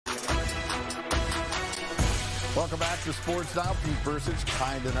Welcome back to Sports Now. Pete Bercich,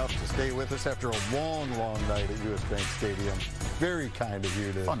 kind enough to stay with us after a long, long night at US Bank Stadium. Very kind of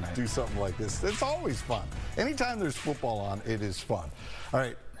you to do something like this. It's always fun. Anytime there's football on, it is fun. All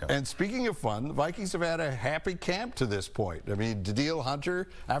right. And speaking of fun, the Vikings have had a happy camp to this point. I mean, Danielle Hunter,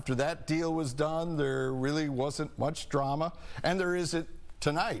 after that deal was done, there really wasn't much drama, and there isn't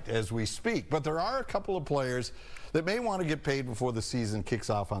tonight as we speak. But there are a couple of players that may want to get paid before the season kicks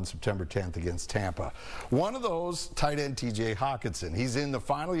off on September 10th against Tampa. One of those, tight end TJ Hockenson. He's in the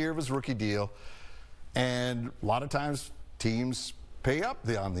final year of his rookie deal, and a lot of times teams pay up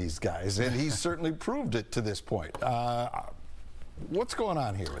on these guys, and he's certainly proved it to this point. What's going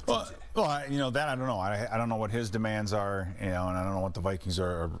on here with TJ? Well, you know, that I don't know. I don't know what his demands are, you know, and I don't know what the Vikings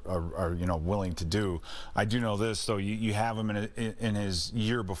are you know, willing to do. I do know this, though. You have him in his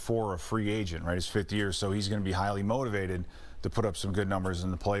year before a free agent, right? His 5th year, so he's going to be highly motivated to put up some good numbers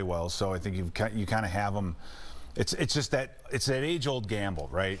and to play well. So I think you kind of have him. It's just that it's that age-old gamble,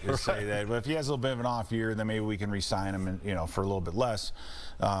 right? Say that, well, if he has a little bit of an off year, then maybe we can re-sign him, and you know, for a little bit less.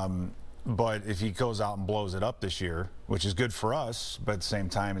 But if he goes out and blows it up this year, which is good for us, but at the same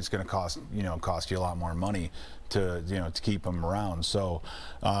time, it's going to cost you a lot more money to to keep him around. So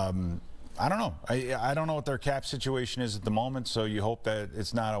I don't know. I don't know what their cap situation is at the moment. So you hope that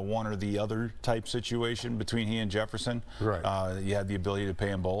it's not a one or the other type situation between he and Jefferson. Right. You had the ability to pay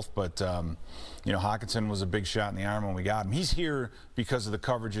them both, but you know, Hockenson was a big shot in the arm when we got him. He's here because of the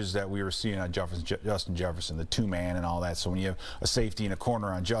coverages that we were seeing on Justin Jefferson, the two-man and all that. So when you have a safety and a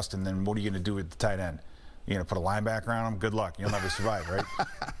corner on Justin, then what are you going to do with the tight end? You're going to put a linebacker on him? Good luck. You'll never survive, right?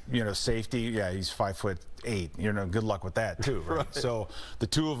 You know, safety, yeah, he's 5'8". You know, good luck with that, too, right? Right. So the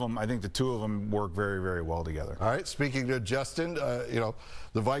two of them, I think the two of them work very, very well together. All right, speaking to Justin, you know,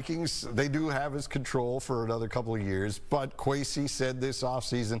 the Vikings, they do have his control for another couple of years, but Kwesi said this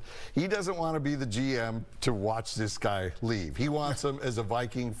offseason he doesn't want to be the GM to watch this guy leave. He wants him as a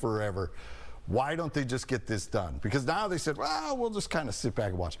Viking forever. Why don't they just get this done? Because now they said, well, we'll just kind of sit back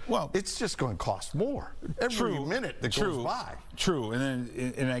and watch. Well, it's just going to cost more every minute that goes by. True,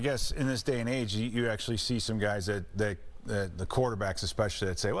 and I guess in this day and age, you actually see some guys that the quarterbacks especially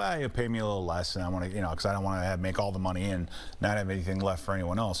that say, well, you pay me a little less, and I want to, you know, because I don't want to make all the money and not have anything left for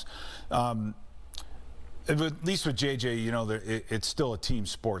anyone else. At least with JJ, you know, it's still a team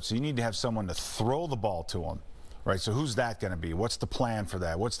sport, so you need to have someone to throw the ball to him. Right, so who's that going to be? What's the plan for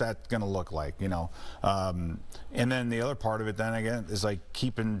that? What's that going to look like? You know, and then the other part of it, then again, is like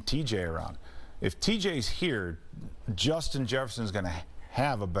keeping TJ around. If TJ's here, Justin Jefferson's going to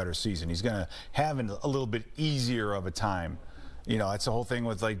have a better season. He's going to have a little bit easier of a time. You know, that's the whole thing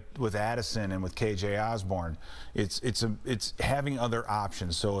with Addison and with KJ Osborne. It's having other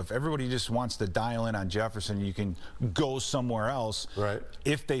options. So if everybody just wants to dial in on Jefferson, you can go somewhere else. Right.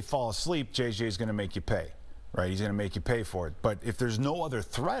 If they fall asleep, JJ is going to make you pay. Right, he's going to make you pay for it. But if there's no other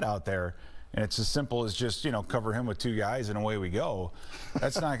threat out there, and it's as simple as just, you know, cover him with 2 guys and away we go,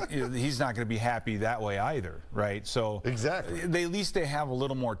 that's not. He's not going to be happy that way either, right? So exactly, at least they have a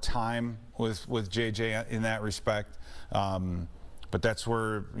little more time with JJ in that respect. But that's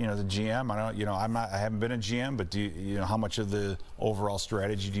where, you know, the GM. I haven't been a GM, but you know, how much of the overall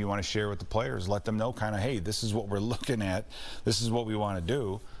strategy do you want to share with the players? Let them know, kind of, hey, this is what we're looking at. This is what we want to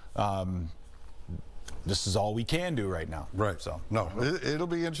do. This is all we can do right now. Right. So no, it'll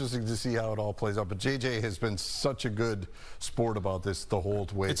be interesting to see how it all plays out. But JJ has been such a good sport about this the whole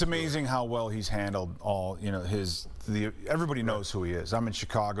way. It's amazing how well he's handled all. You know, everybody knows who he is. I'm in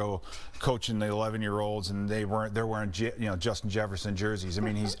Chicago, coaching the 11-year-olds, and they're wearing Justin Jefferson jerseys. I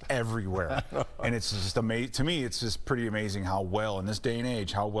mean, he's everywhere, and it's just amazing. To me, it's just pretty amazing how well in this day and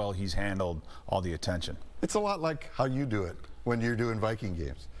age how well he's handled all the attention. It's a lot like how you do it when you're doing Viking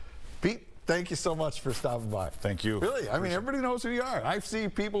games, Pete. Thank you so much for stopping by. Thank you. Really, I mean, everybody knows who you are. I see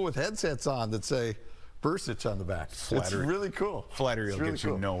people with headsets on that say Bercich on the back. Flattery. It's really cool. Flattery will get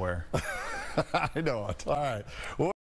you nowhere. I know it. All right. Well,